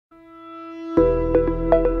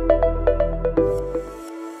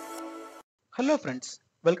Hello friends,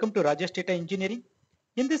 welcome to Rajesh Data Engineering.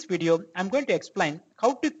 In this video, I'm going to explain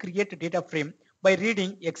how to create a data frame by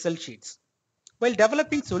reading Excel sheets. While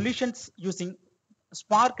developing solutions using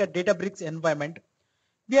Spark and Databricks environment,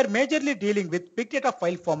 we are majorly dealing with big data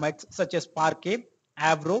file formats such as Parquet,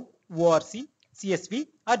 Avro, ORC, CSV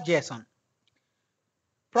or JSON.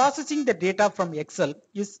 Processing the data from Excel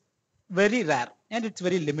is very rare and it's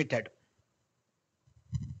very limited.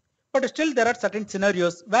 But still there are certain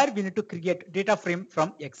scenarios where we need to create data frame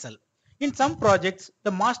from Excel. In some projects,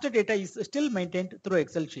 the master data is still maintained through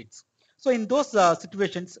Excel sheets. So in those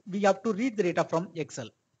situations, we have to read the data from Excel.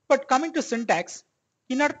 But coming to syntax,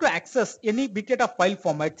 in order to access any big data file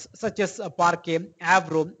formats such as Parquet,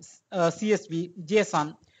 Avro, CSV,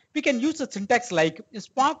 JSON, we can use a syntax like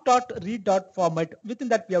spark.read.format. Within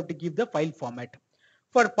that, we have to give the file format.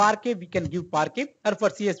 For Parquet, we can give Parquet, or for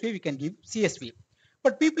CSV, we can give CSV.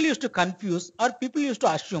 But people used to confuse, or people used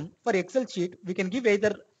to assume for Excel sheet, we can give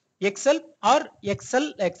either Excel or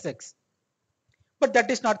Excel XX. But that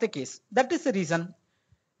is not the case. That is the reason.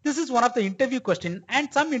 This is one of the interview question,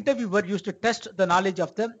 and some interviewer used to test the knowledge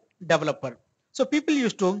of the developer. So people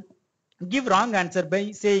used to give wrong answer by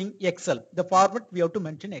saying Excel. The format we have to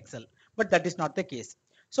mention Excel, but that is not the case.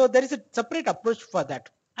 So there is a separate approach for that.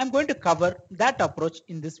 I'm going to cover that approach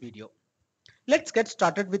in this video. Let's get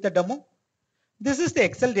started with the demo. This is the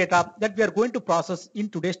Excel data that we are going to process in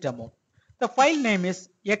today's demo. The file name is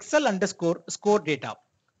Excel_score data.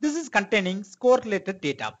 This is containing score related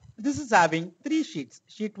data. This is having 3 sheets,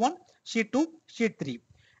 sheet 1, sheet 2, sheet 3.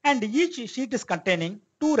 And each sheet is containing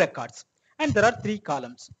 2 records. And there are 3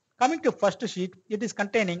 columns. Coming to first sheet, it is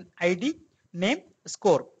containing ID, name,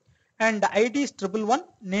 score. And ID is 111,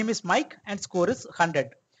 name is Mike, and score is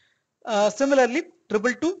 100. Similarly,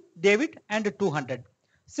 222, David, and 200.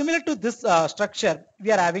 Similar to this structure, we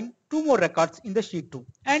are having 2 more records in the sheet 2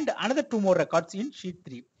 and another 2 more records in sheet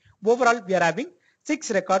 3. Overall, we are having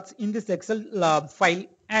 6 records in this Excel file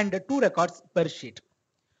and 2 records per sheet.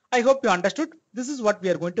 I hope you understood. This is what we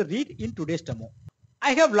are going to read in today's demo.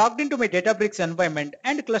 I have logged into my Databricks environment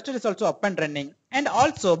and cluster is also up and running. And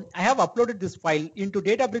also, I have uploaded this file into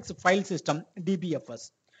Databricks file system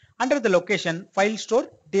DBFS under the location file store,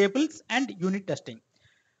 tables, and unit testing.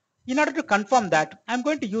 In order to confirm that, I'm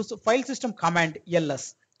going to use file system command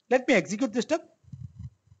ls. Let me execute this step.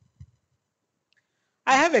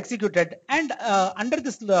 I have executed, and under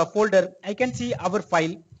this folder, I can see our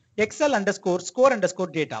file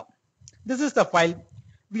Excel_score_ data. This is the file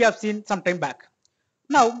we have seen some time back.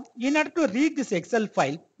 Now, in order to read this Excel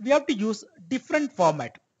file, we have to use different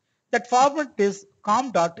format. That format is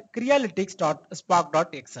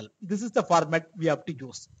com.crealytics.spark.excel. This is the format we have to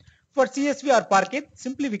use. For CSV or Parquet,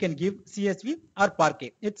 simply we can give CSV or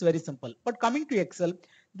Parquet. It's very simple. But coming to Excel,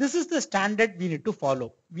 this is the standard we need to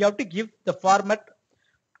follow. We have to give the format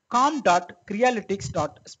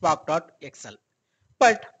com.crealytics.spark.excel.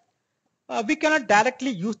 But we cannot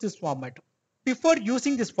directly use this format. Before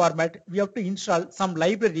using this format, we have to install some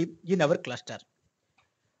library in our cluster.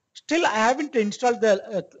 Still, I haven't installed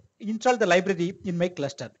the library in my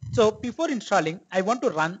cluster. So before installing, I want to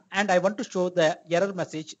run and I want to show the error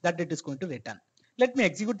message that it is going to return. Let me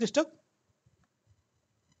execute this step.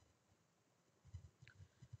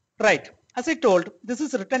 Right. As I told, this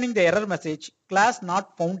is returning the error message class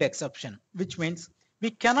not found exception, which means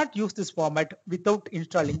we cannot use this format without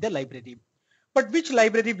installing the library. But which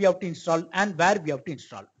library we have to install and where we have to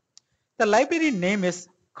install? The library name is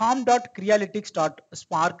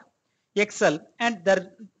com.crealytics.spark excel and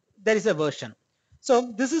there is a version.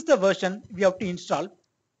 So this is the version we have to install.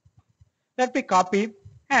 Let me copy,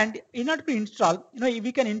 and in order to install,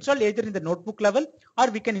 we can install either in the notebook level or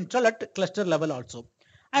we can install at cluster level also.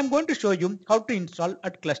 I'm going to show you how to install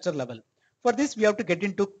at cluster level. For this, we have to get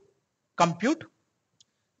into compute,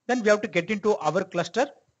 then we have to get into our cluster,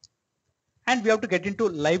 and we have to get into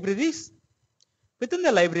libraries. Within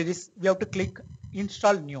the libraries, we have to click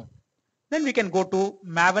install new. Then we can go to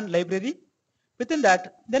Maven library. Within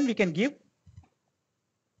that, then we can give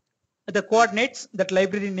the coordinates, that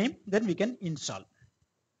library name, then we can install.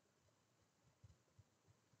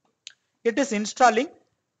 It is installing.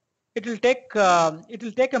 It will take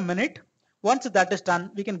a minute. Once that is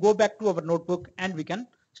done, we can go back to our notebook and we can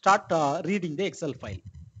start reading the Excel file.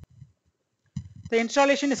 The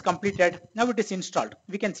installation is completed. Now it is installed.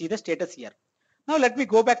 We can see the status here. Now let me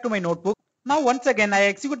go back to my notebook. Now once again I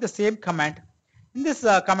execute the same command. In this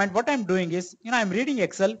command, what I'm doing is, I'm reading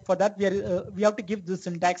Excel. For that we have to give this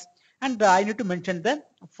syntax, and I need to mention the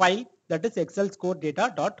file, that is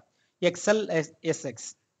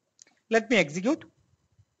Excel_score_data.xlsx. Let me execute.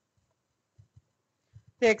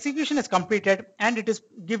 The execution is completed and it is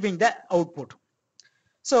giving the output.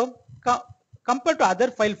 So compared to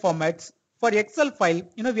other file formats, for Excel file,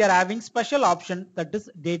 we are having special option that is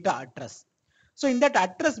data address. So in that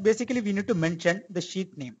address, basically we need to mention the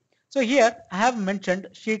sheet name. So here I have mentioned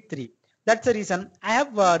sheet 3. That's the reason I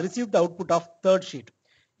have received the output of third sheet.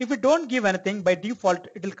 If we don't give anything, by default,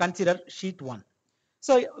 it will consider sheet 1.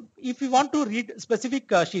 So if you want to read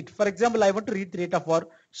specific sheet, for example, I want to read the data for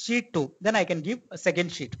sheet 2, then I can give a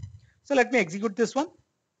second sheet. So let me execute this one.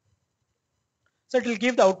 So it will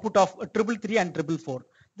give the output of 333 and 444.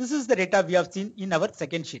 This is the data we have seen in our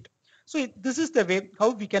second sheet. So this is the way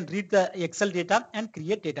how we can read the Excel data and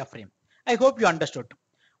create data frame. I hope you understood.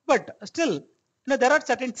 But still, there are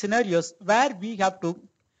certain scenarios where we have to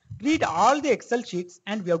read all the Excel sheets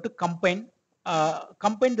and we have to combine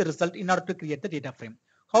the result in order to create the data frame.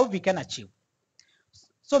 How we can achieve?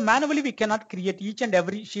 So manually we cannot create each and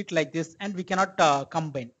every sheet like this, and we cannot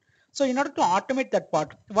combine. So in order to automate that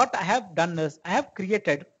part, what I have done is I have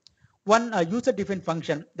created one user defined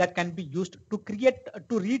function that can be used to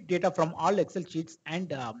read data from all Excel sheets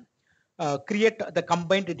and create the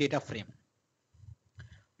combined data frame.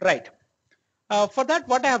 Right. For that,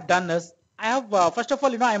 what I have done is I have first of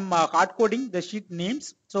all, I'm hard coding the sheet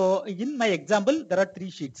names. So in my example, there are 3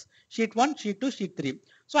 sheets: sheet 1, sheet 2, sheet 3.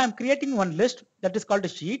 So I'm creating one list that is called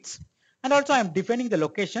sheets, and also I'm defining the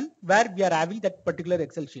location where we are having that particular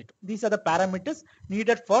Excel sheet. These are the parameters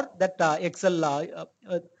needed for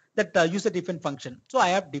that user defined function. So I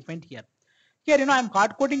have defined here. Here, I'm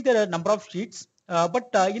hard coding the number of sheets, but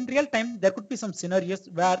in real time, there could be some scenarios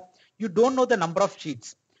where you don't know the number of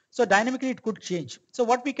sheets. So dynamically, it could change. So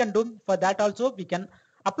what we can do for that also, we can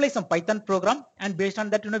apply some Python program, and based on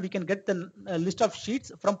that, we can get the list of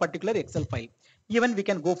sheets from particular Excel file. Even we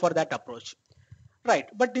can go for that approach. Right.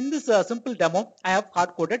 But in this simple demo, I have hard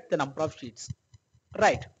coded the number of sheets.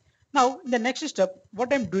 Right. Now, in the next step,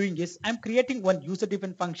 what I'm doing is I'm creating one user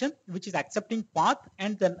defined function which is accepting path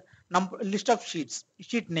and then list of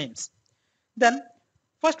sheet names. Then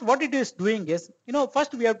first what it is doing is,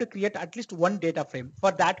 first we have to create at least one data frame.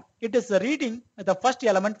 For that, it is reading the first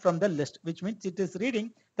element from the list, which means it is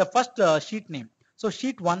reading the first sheet name. So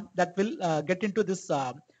sheet 1 that will get into this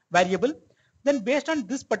variable. Then based on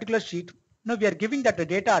this particular sheet, we are giving that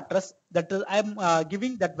data address that I am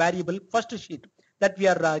giving that variable first sheet that we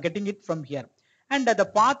are getting it from here. And the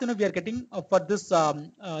path we are getting for this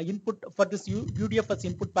input, for this UDF as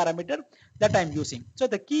input parameter that I am using. So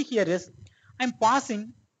the key here is I'm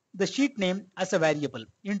passing the sheet name as a variable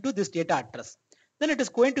into this data address. Then it is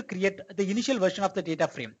going to create the initial version of the data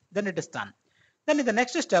frame. Then it is done. Then in the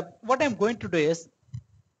next step, what I'm going to do is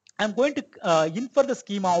I'm going to infer the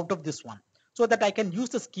schema out of this one, so that I can use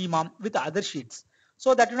the schema with the other sheets,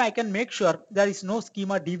 so that I can make sure there is no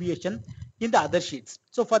schema deviation in the other sheets.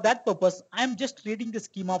 So for that purpose, I am just reading the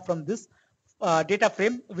schema from this data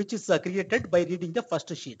frame, which is created by reading the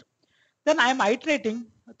first sheet. Then I am iterating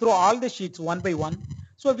through all the sheets one by one.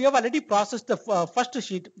 So we have already processed the first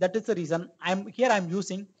sheet. That is the reason I'm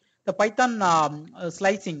using the Python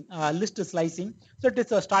slicing, list slicing. So it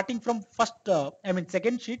is starting from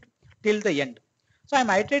second sheet till the end. So I'm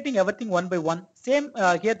iterating everything one by one. Same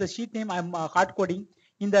here, the sheet name I'm hard coding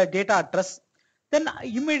in the data address. Then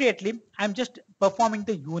immediately I'm just performing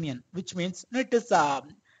the union, which means it is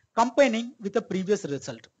combining with the previous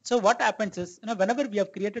result. So what happens is, whenever we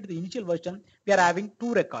have created the initial version, we are having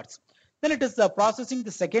 2 records. Then it is processing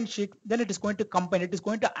the second sheet. Then it is going to combine. It is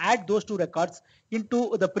going to add those 2 records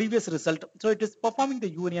into the previous result. So it is performing the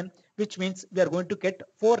union, which means we are going to get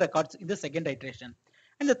 4 records in the second iteration.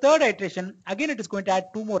 And the third iteration, again, it is going to add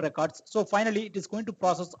 2 more records. So finally, it is going to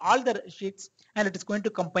process all the sheets and it is going to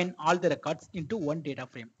combine all the records into one data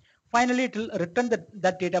frame. Finally, it will return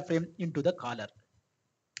that data frame into the caller.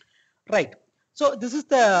 Right. So this is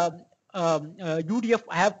the UDF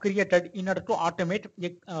I have created in order to automate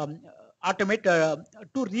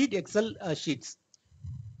to read Excel sheets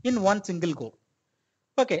in one single go.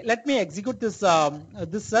 Okay, let me execute this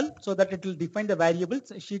this cell so that it will define the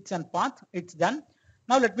variables, sheets and path. It's done.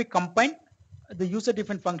 Now let me combine the user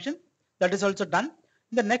defined function. That is also done.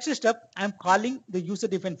 In the next step, I am calling the user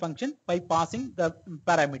defined function by passing the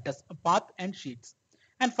parameters path and sheets.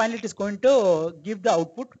 And finally, it is going to give the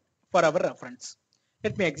output for our reference.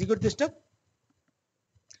 Let me execute this step.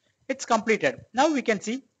 It's completed. Now we can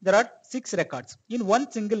see there are 6 records. In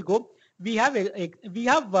one single go, we have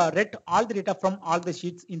read all the data from all the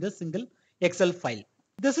sheets in the single Excel file.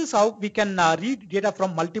 This is how we can read data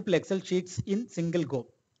from multiple Excel sheets in single go.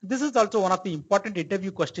 This is also one of the important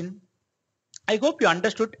interview question. I hope you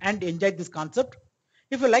understood and enjoyed this concept.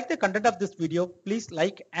 If you like the content of this video, please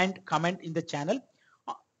like and comment in the channel.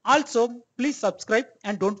 Also, please subscribe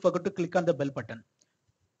and don't forget to click on the bell button.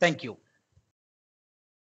 Thank you.